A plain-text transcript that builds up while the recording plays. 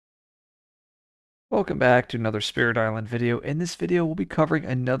Welcome back to another Spirit Island video. In this video, we'll be covering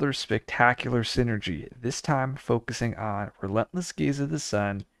another spectacular synergy, this time focusing on Relentless Gaze of the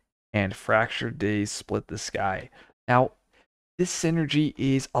Sun and Fractured Days Split the Sky. Now, this synergy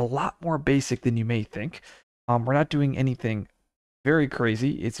is a lot more basic than you may think. We're not doing anything very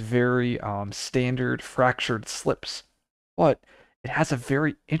crazy. It's very standard fractured slips, but it has a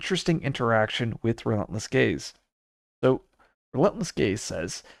very interesting interaction with Relentless Gaze. So, Relentless Gaze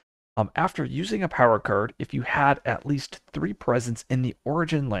says, after using a power card, if you had at least 3 presence in the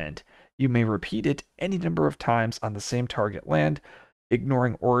origin land, you may repeat it any number of times on the same target land,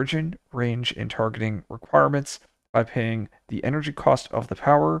 ignoring origin, range, and targeting requirements by paying the energy cost of the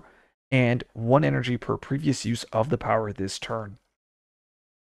power and 1 energy per previous use of the power this turn.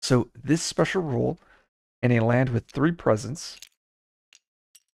 So this special rule in a land with 3 presence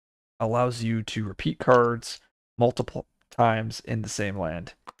allows you to repeat cards multiple times in the same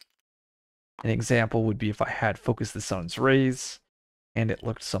land. An example would be if I had Focus the Sun's Rays and it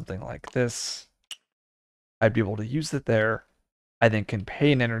looked something like this. I'd be able to use it there. I then can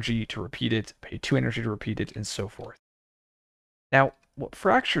pay an energy to repeat it, pay 2 energy to repeat it, and so forth. Now, what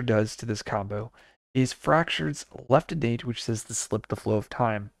Fracture does to this combo is Fracture's left innate, which says to slip the flow of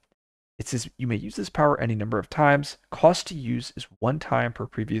time. It says you may use this power any number of times. Cost to use is 1 time per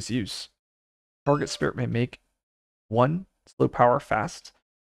previous use. Target spirit may make 1 slow power fast,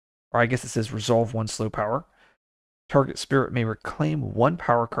 or I guess it says resolve 1 slow power. Target spirit may reclaim 1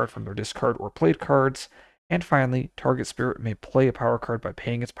 power card from their discard or played cards. And finally, target spirit may play a power card by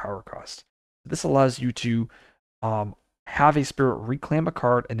paying its power cost. This allows you to have a spirit reclaim a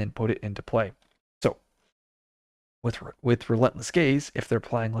card and then put it into play. So, with Relentless Gaze, if they're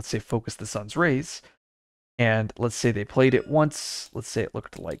playing, let's say, Focus the Sun's Rays, and let's say they played it once, let's say it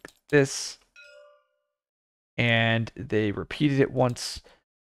looked like this, and they repeated it once.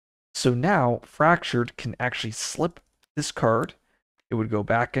 So now Fractured can actually slip this card. It would go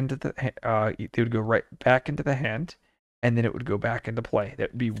back into the it would go right back into the hand, and then it would go back into play.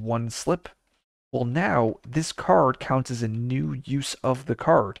 That would be 1 slip. Well, now this card counts as a new use of the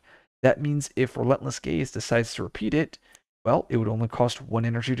card. That means if Relentless Gaze decides to repeat it, well, it would only cost 1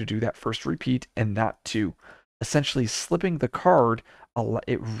 energy to do that first repeat and not 2. Essentially, slipping the card,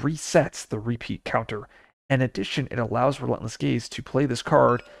 it resets the repeat counter. In addition, it allows Relentless Gaze to play this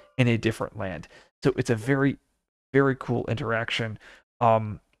card in a different land. So it's a very, very cool interaction.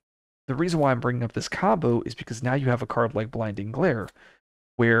 The reason why I'm bringing up this combo is because now you have a card like Blinding Glare,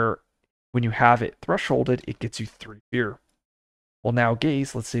 where when you have it thresholded, it gets you 3 fear. Well, now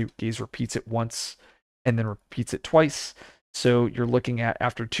Gaze, let's say Gaze repeats it once and then repeats it twice. So you're looking at,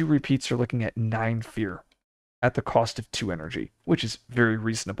 after 2 repeats, you're looking at 9 fear at the cost of 2 energy, which is very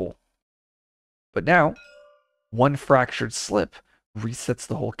reasonable. But now, 1 fractured slip resets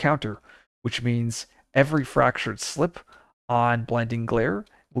the whole counter, which means every fractured slip on Blinding Glare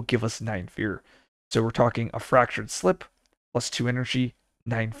will give us 9 fear. So we're talking a fractured slip plus 2 energy,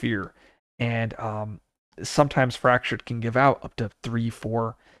 9 fear. And sometimes fractured can give out up to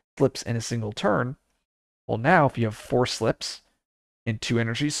 3-4 slips in a single turn. Well, now if you have 4 slips and 2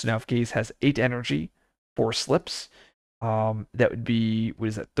 energies, so now if Gaze has 8 energy, 4 slips, that would be, what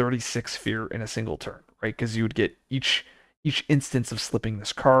is that, 36 fear in a single turn, right? Because you would get each instance of slipping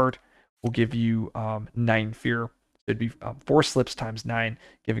this card will give you 9 fear. So it'd be 4 slips times 9,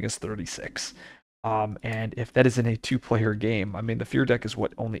 giving us 36. And if that is in a 2-player game, I mean, the fear deck is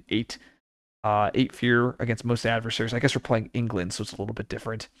what, only 8 fear against most adversaries. I guess we're playing England, so it's a little bit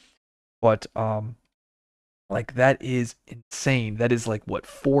different. But like, that is insane. That is like, what,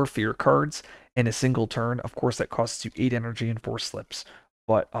 4 fear cards in a single turn. Of course, that costs you 8 energy and 4 slips.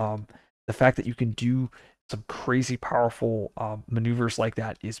 But the fact that you can do some crazy powerful maneuvers like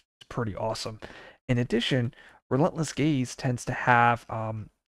that is pretty awesome. In addition, Relentless Gaze tends to have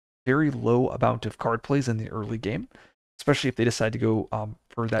very low amount of card plays in the early game, especially if they decide to go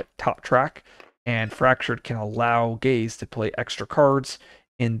for that top track. And Fractured can allow Gaze to play extra cards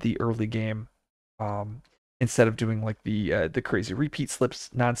in the early game. Instead of doing like the crazy repeat slips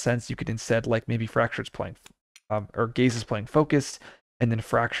nonsense, you could instead, like, maybe Fractured's playing, or Gaze is playing Focused, and then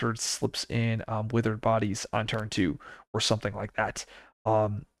Fractured slips in Withered Bodies on turn 2, or something like that.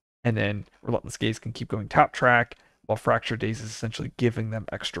 And then Relentless Gaze can keep going top track, while Fractured Days is essentially giving them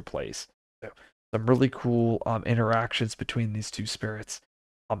extra plays. So some really cool interactions between these two spirits.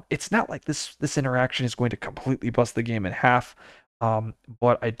 It's not like this interaction is going to completely bust the game in half.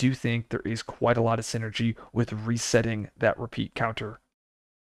 But I do think there is quite a lot of synergy with resetting that repeat counter.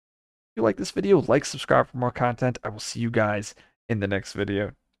 If you like this video, like, subscribe for more content. I will see you guys in the next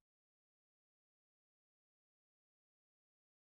video.